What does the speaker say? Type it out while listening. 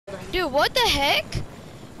Dude, what the heck?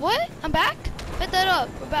 What? I'm back? Put that up.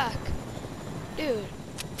 We're back. Dude.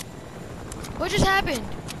 What just happened?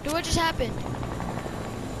 Dude, what just happened?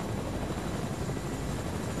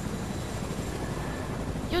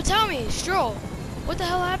 Yo, tell me, Stroll. What the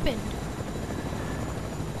hell happened?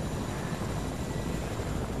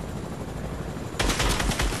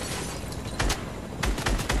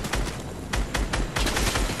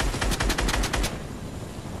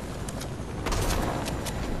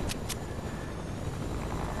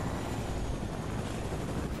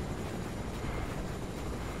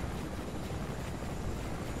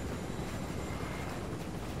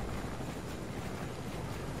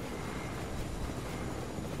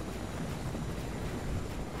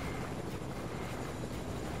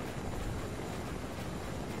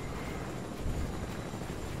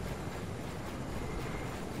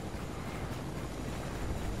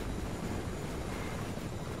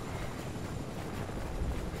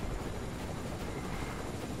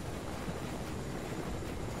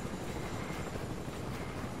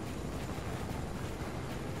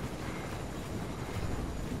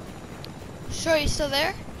 Sure, you still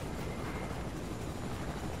there?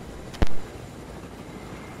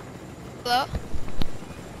 Hello?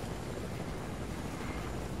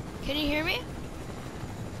 Can you hear me?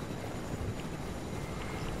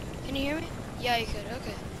 Can you hear me? Yeah, you could.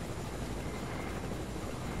 Okay.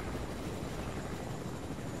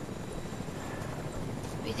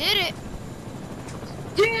 We did it.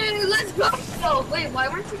 Dude, let's go! Oh, wait, why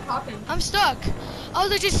weren't you talking? I'm stuck. I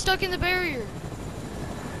was just stuck in the barrier.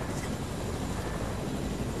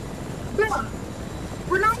 Bro,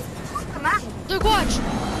 we're not even on the map. Look, watch.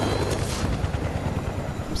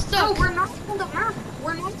 I'm stuck. No, we're not on the map.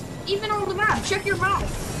 We're not even on the map. Check your map.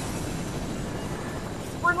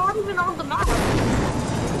 We're not even on the map.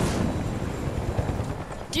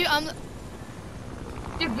 Dude,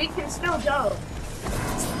 Dude, we can still go.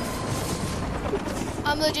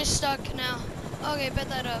 I'm legit stuck now. Okay, bet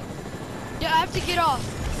that up. Dude, I have to get off.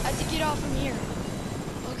 I have to get off from here.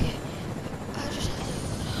 Okay. I just have to...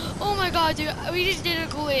 Oh my god, dude. We just did a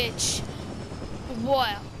glitch.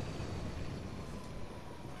 Wow.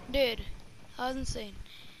 Dude, that was insane.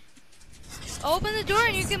 Open the door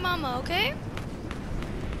and you get mama, okay?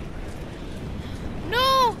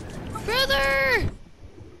 No! Brother!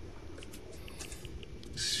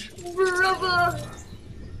 Brother!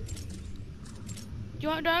 Do you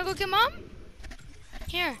want to go get mom?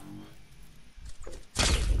 Here.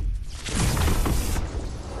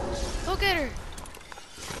 Go get her.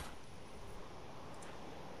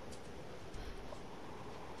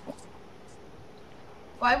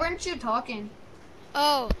 Why weren't you talking?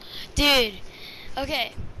 Oh, dude.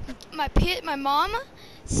 Okay. My mom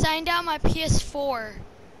signed out my PS4.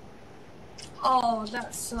 Oh,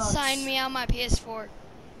 that sucks. Signed me out my PS4.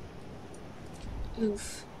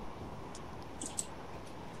 Oof.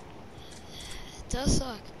 It does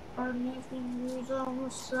suck.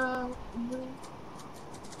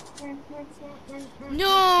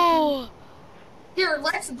 No! Here,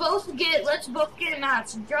 let's both get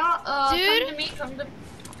mats. Draw, Dude? come to me, come to me.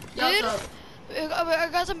 Dude, I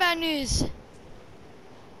got some bad news.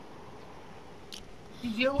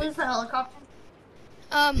 Did you lose the helicopter?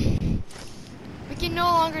 We can no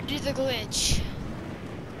longer do the glitch.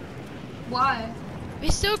 Why? We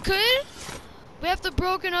still could. We have the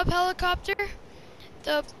broken up helicopter.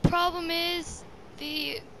 The problem is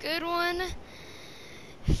the good one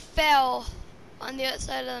fell on the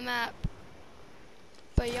outside of the map.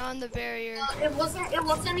 Beyond the barrier. It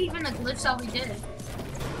wasn't even a glitch that we did.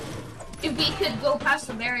 If we could go past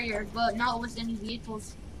the barrier, but not with any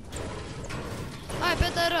vehicles. Alright,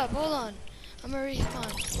 bet that up. Hold on. I'm gonna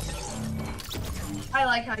respawn. I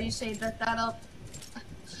like how you say bet that up.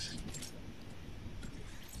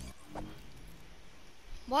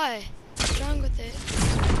 Why? What's wrong with it?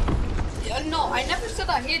 Yeah, no, I never said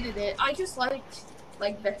I hated it. I just like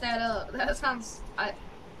bet that up. That sounds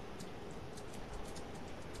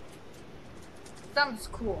sounds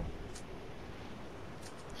cool.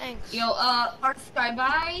 Thanks. Yo, our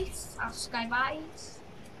skybys.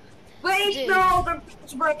 Wait, Dude. no, the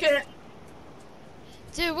broke it.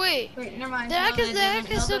 Dude, wait. Wait, never mind. Then I can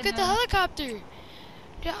No, still no, get the no. helicopter. Dude,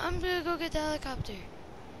 I'm gonna go get the helicopter.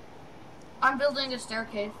 I'm building a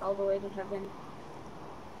staircase all the way to heaven.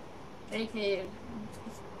 AKA,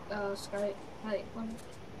 sky. Wait, what?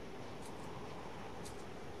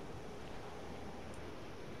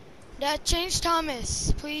 Dad, change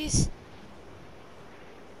Thomas, please.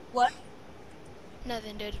 What?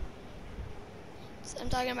 Nothing, dude. I'm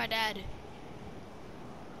talking to my dad.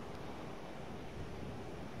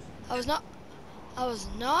 I was not I was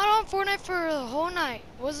not on Fortnite for the whole night.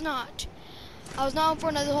 Was not. I was not on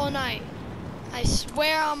Fortnite the whole night. I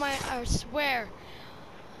swear on my, I swear.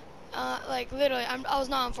 Like literally, I was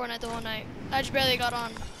not on Fortnite the whole night. I just barely got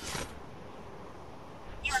on.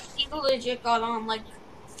 Yeah, he legit got on like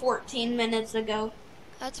 14 minutes ago.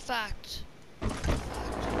 That's a fact. Dude,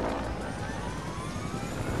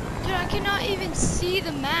 I cannot even see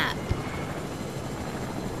the map.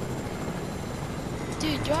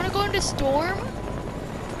 Dude, do you want to go into Storm?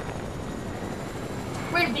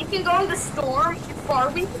 Wait, we can go in the storm? How far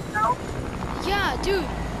we can go? Yeah, dude.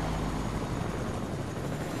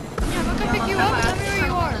 Yeah, I'm gonna come pick you up. Tell me where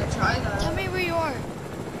you are. Tell me where you are.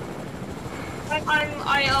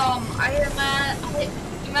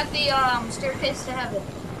 I'm at the staircase to heaven.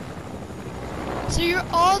 So you're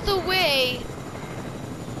all the way.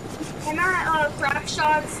 I'm at Crack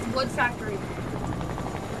Shot's wood factory.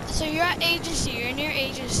 So you're at agency. You're near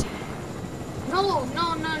agency. No.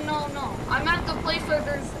 I'm at the place where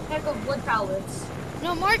there's a heck of wood pallets.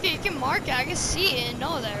 No, mark it. You can mark it. I can see it and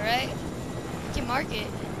know that, right? You can mark it.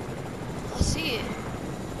 I'll see it.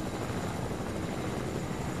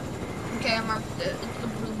 Okay, I marked it. It's the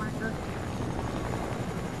blue marker.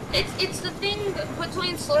 It's the thing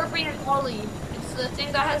between Slurpee and Ollie. It's the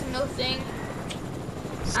thing that has no thing.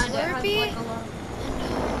 And it has Slurpee? like a lot.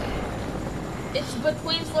 It's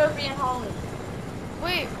between Slurpee and Holly.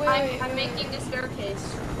 Wait. I'm making a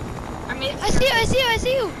staircase. I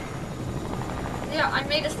see you. Yeah, I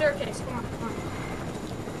made a staircase. Come on.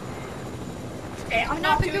 Okay, I'm I'm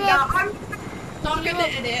not picking doing you up. that. I'm not gonna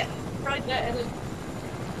edit. Try to edit.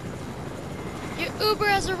 Your Uber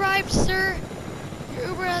has arrived, sir. Your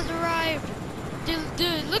Uber has arrived.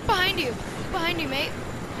 Dude, look behind you. Look behind you, mate.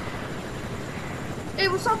 Hey,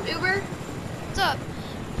 what's up, Uber? What's up?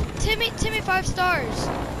 Timmy 5 stars.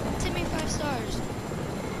 Timmy 5 stars.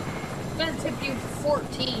 I'm gonna tip you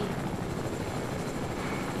 14.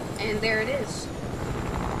 And there it is.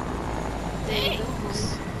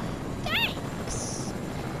 Thanks. Thanks.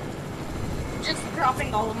 Just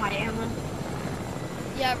dropping all of my ammo.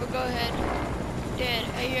 Yeah, but go ahead. Dude,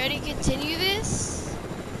 are you ready to continue this?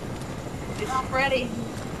 I'm ready.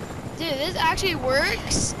 Dude, this actually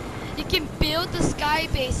works. You can build the sky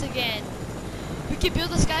base again. We can build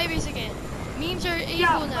the sky base again. Memes are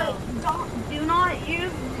evil now. Do not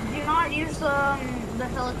use the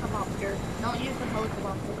helicopter. Don't use the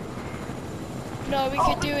helicopter. No, we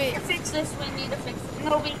could do We it. need to fix this. We need to fix it.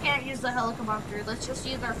 No, we can't use the helicopter. Let's just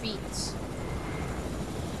use our feet.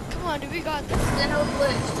 Come on, dude, we got this. Then it'll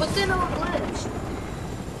glitch. But then it'll glitch.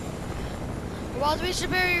 We're about to reach the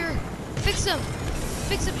barrier. Fix them.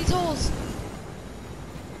 Fix up these holes.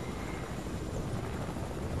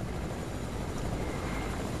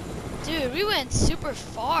 Dude, we went super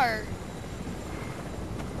far.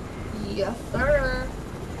 Yes, sir.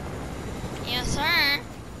 Yes, sir.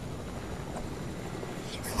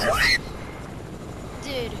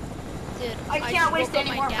 Dude. I can't waste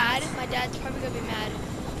any more dad. maps. My dad's probably gonna be mad.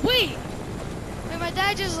 Wait, my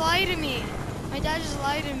dad just lied to me. My dad just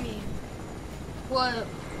lied to me. What?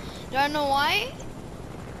 Do I know why?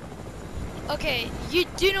 Okay, you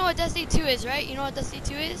do know what Destiny 2 is, right? You know what Destiny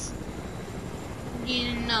 2 is?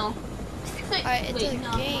 You know. Alright, it's Wait, a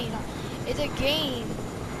no, game. It's a game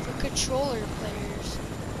for controller players.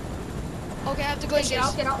 Okay, I have to go Get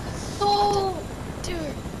out. Oh! Dude,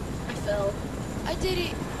 I fell. I did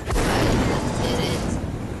it. I did it.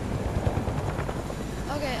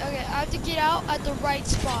 Okay, I have to get out at the right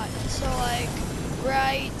spot. So like,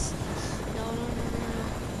 right. No.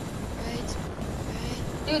 Right.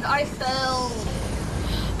 Dude, I fell.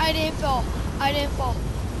 I didn't fall.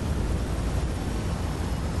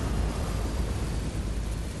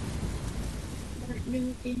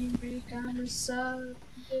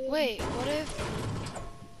 Wait, what if?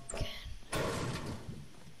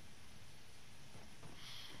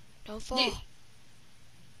 Don't fall. Dude.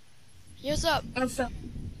 Yes up.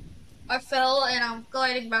 I fell and I'm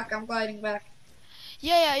gliding back.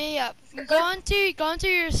 Yeah. Go onto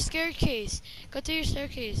your staircase. Go to your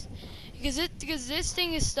staircase. Because this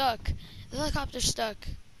thing is stuck. The helicopter's stuck.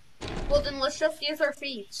 Well, then let's just use our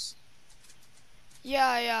feet.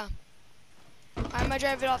 Yeah. I'm gonna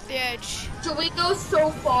drive it off the edge. Should we go so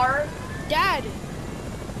far? Dad,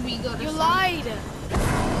 We go to you some- lied.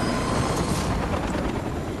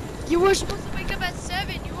 You were supposed to wake up at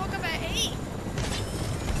 7. You woke up at 8.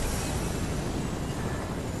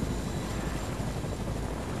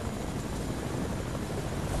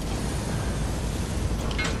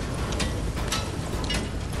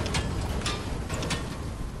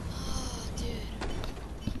 Oh, dude.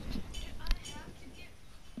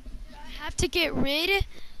 I have to get rid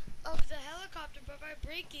of the helicopter,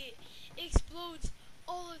 break it, it explodes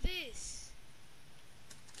all of this.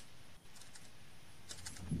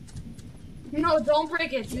 No, don't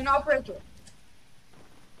break it. Do not break it.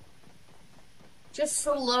 Just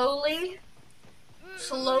slowly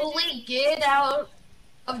get out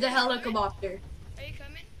of the helicopter. Are you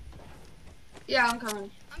coming? Yeah, I'm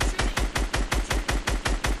coming. I'm shooting.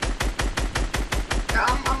 Yeah,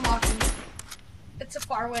 I'm walking. It's a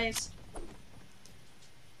far ways.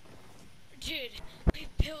 Dude, we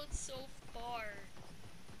built so far.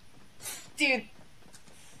 Dude,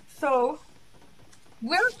 so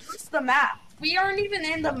where's the map? We aren't even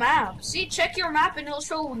in the map. See, check your map and it'll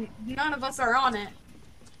show none of us are on it.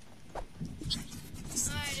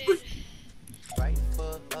 I did.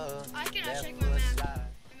 I cannot check my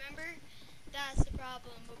map. Remember? That's the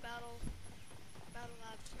problem with battle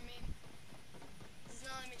labs for me. It does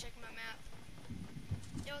not let me check my map.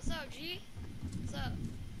 Yo, what's up, G? What's up?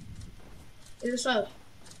 What's up?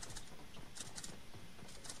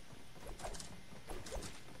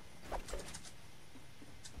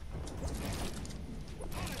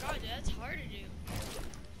 Oh my god, dude, that's hard to do.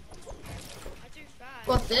 I do fast.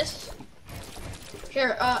 What, this?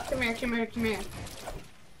 Here, come here.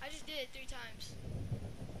 I just did it 3 times.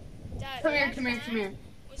 Dad, Come that here. fan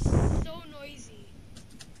was so noisy.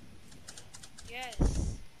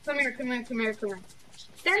 Yes. Come here.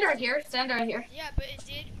 Stand right here. Yeah, but it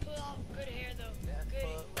did pull off good hair though. Good.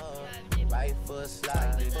 Yeah, it did. Right foot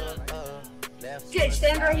slide, left Okay, foot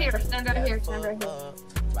stand right here. slide, Stand right here.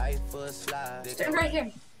 right foot slide. Stand right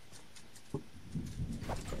here.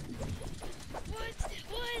 What?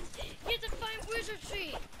 You have to find wizard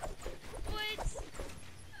tree. What?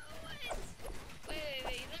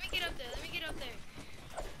 Wait. Let me get up there. Oh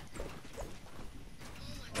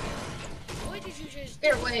my god. What did you just do?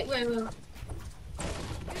 Here, wait. You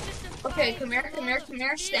just Okay, defied come the laws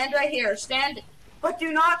here. of Stand right here. Stand. But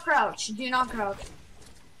do not crouch.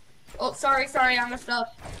 Oh, sorry, I messed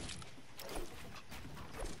up.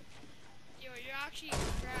 Yo, you're actually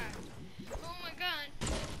cracked. Oh my god.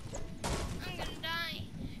 I'm gonna die.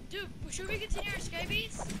 Dude, should we continue our sky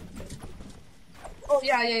beats? Oh,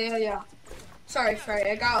 yeah. Sorry,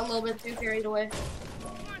 I got a little bit too carried away.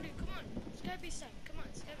 Come on, dude, come on. Sky beats time. Come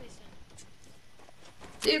on, sky beats time.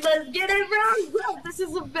 Dude, let's get it, bro! This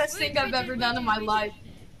is the best thing I've ever done in my life.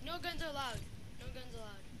 No guns allowed.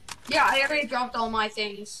 Yeah, I already dropped all my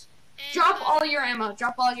things. And, Drop all your ammo.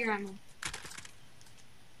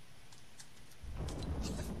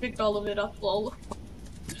 Picked all of it up, lol.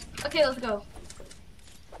 Okay, let's go.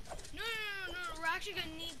 No. We're actually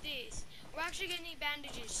gonna need this. We're actually gonna need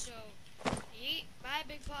bandages, so. Yeet. Bye,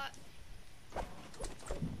 big pot.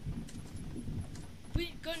 We're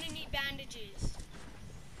gonna need bandages.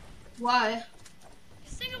 Why?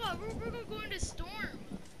 Just think about it, we're gonna go into storm.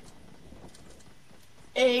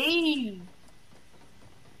 Hey.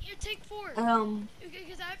 Here, take 4.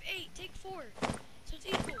 Because I have 8. Take 4. So it's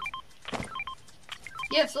equal.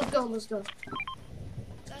 Yes, let's go.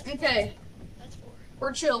 That's Okay. 4. That's 4.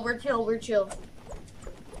 We're chill.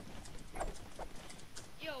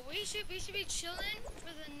 Yo, we should be chilling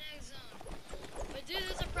for the next zone. But dude,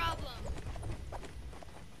 there's a problem.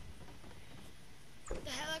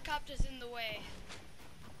 The helicopter's in the way.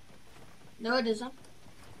 No, it isn't.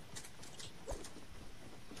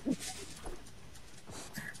 Don't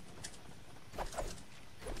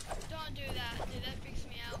do that, dude. That freaks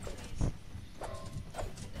me out, please.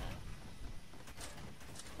 Don't do that.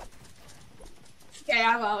 Okay,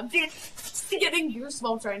 I will. Dude, I'm getting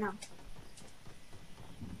goosebumps right now.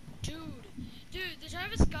 Dude, the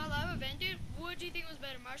Travis Scott live event, dude. What do you think was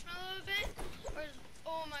better, Marshmallow event or?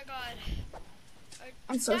 Oh my god.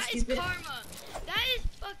 I'm so stupid. That is karma. That is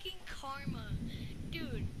fucking karma,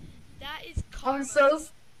 dude. That is karma. I'm so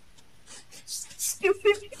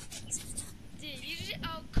stupid. Dude, you just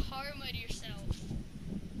out karma'd yourself.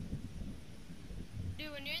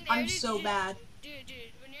 Dude, when you're in the air, I'm dude, so bad. Dude,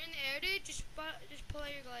 when you're in the air, dude, just pull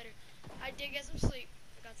out your glider. I did get some sleep.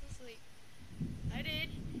 I got some sleep. I did.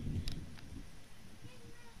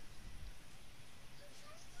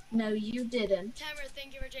 No, you didn't. Tamara,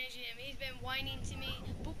 thank you for changing him. He's been whining to me.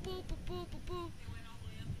 Boop, boop, boop, boop, boop, boop.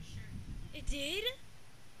 It did?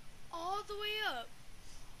 All the way up.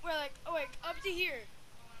 We're like, oh wait, up to here.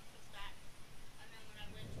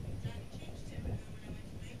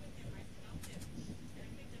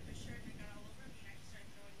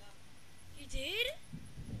 You did?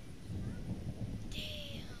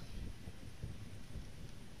 Damn.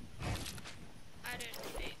 I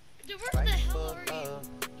didn't. Dude, where the hell are you?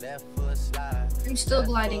 Left foot slide. I'm still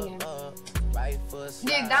gliding in. Right foot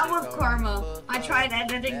slide. Dude, that was karma. I tried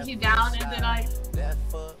editing you down and then I...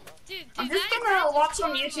 Dude, I'm just gonna watch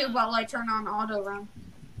some YouTube while I turn on auto run.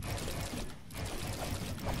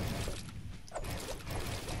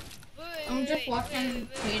 I'm just watching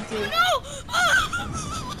YouTube. No!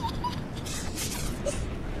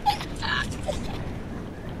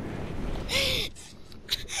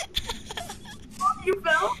 You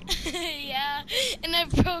fell? Yeah, and I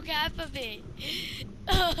broke half of it.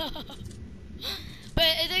 But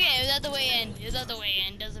it's okay, it was at the way in. It was at the way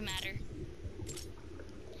in, doesn't matter.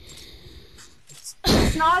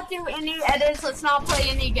 Let's not do any edits, let's not play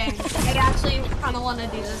any games. I actually kind of want to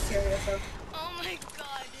do this serious though. Oh my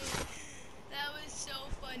god, dude. That was so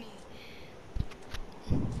funny.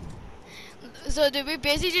 So did we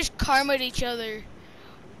basically just karma'd each other?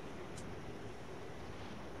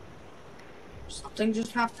 Something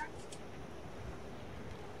just happened.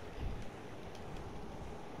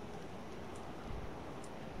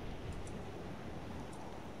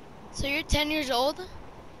 So you're 10 years old?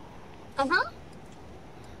 Uh-huh.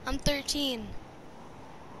 I'm 13.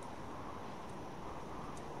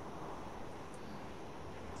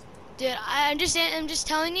 Dude, I'm just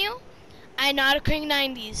telling you, I know how to crank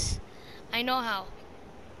 90s. I know how.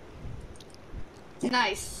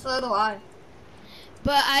 Nice, so do I.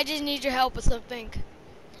 But I just need your help with something.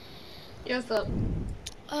 Yes, up.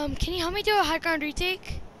 Can you help me do a high ground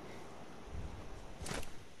retake?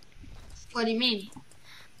 What do you mean?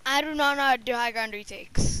 I do not know how to do high ground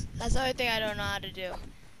retakes. That's the only thing I don't know how to do.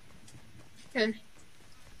 Okay.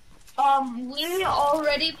 We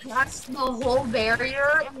already passed the whole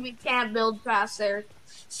barrier and we can't build past there.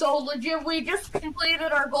 So legit, we just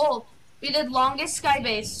completed our goal. We did longest sky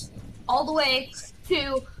base all the way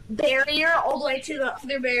to barrier, all the way to the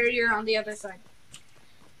other barrier on the other side.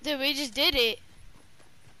 Dude, we just did it.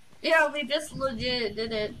 Yeah, we just legit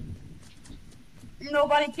did it.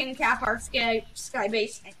 Nobody can cap our sky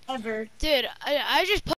base ever. Dude, I just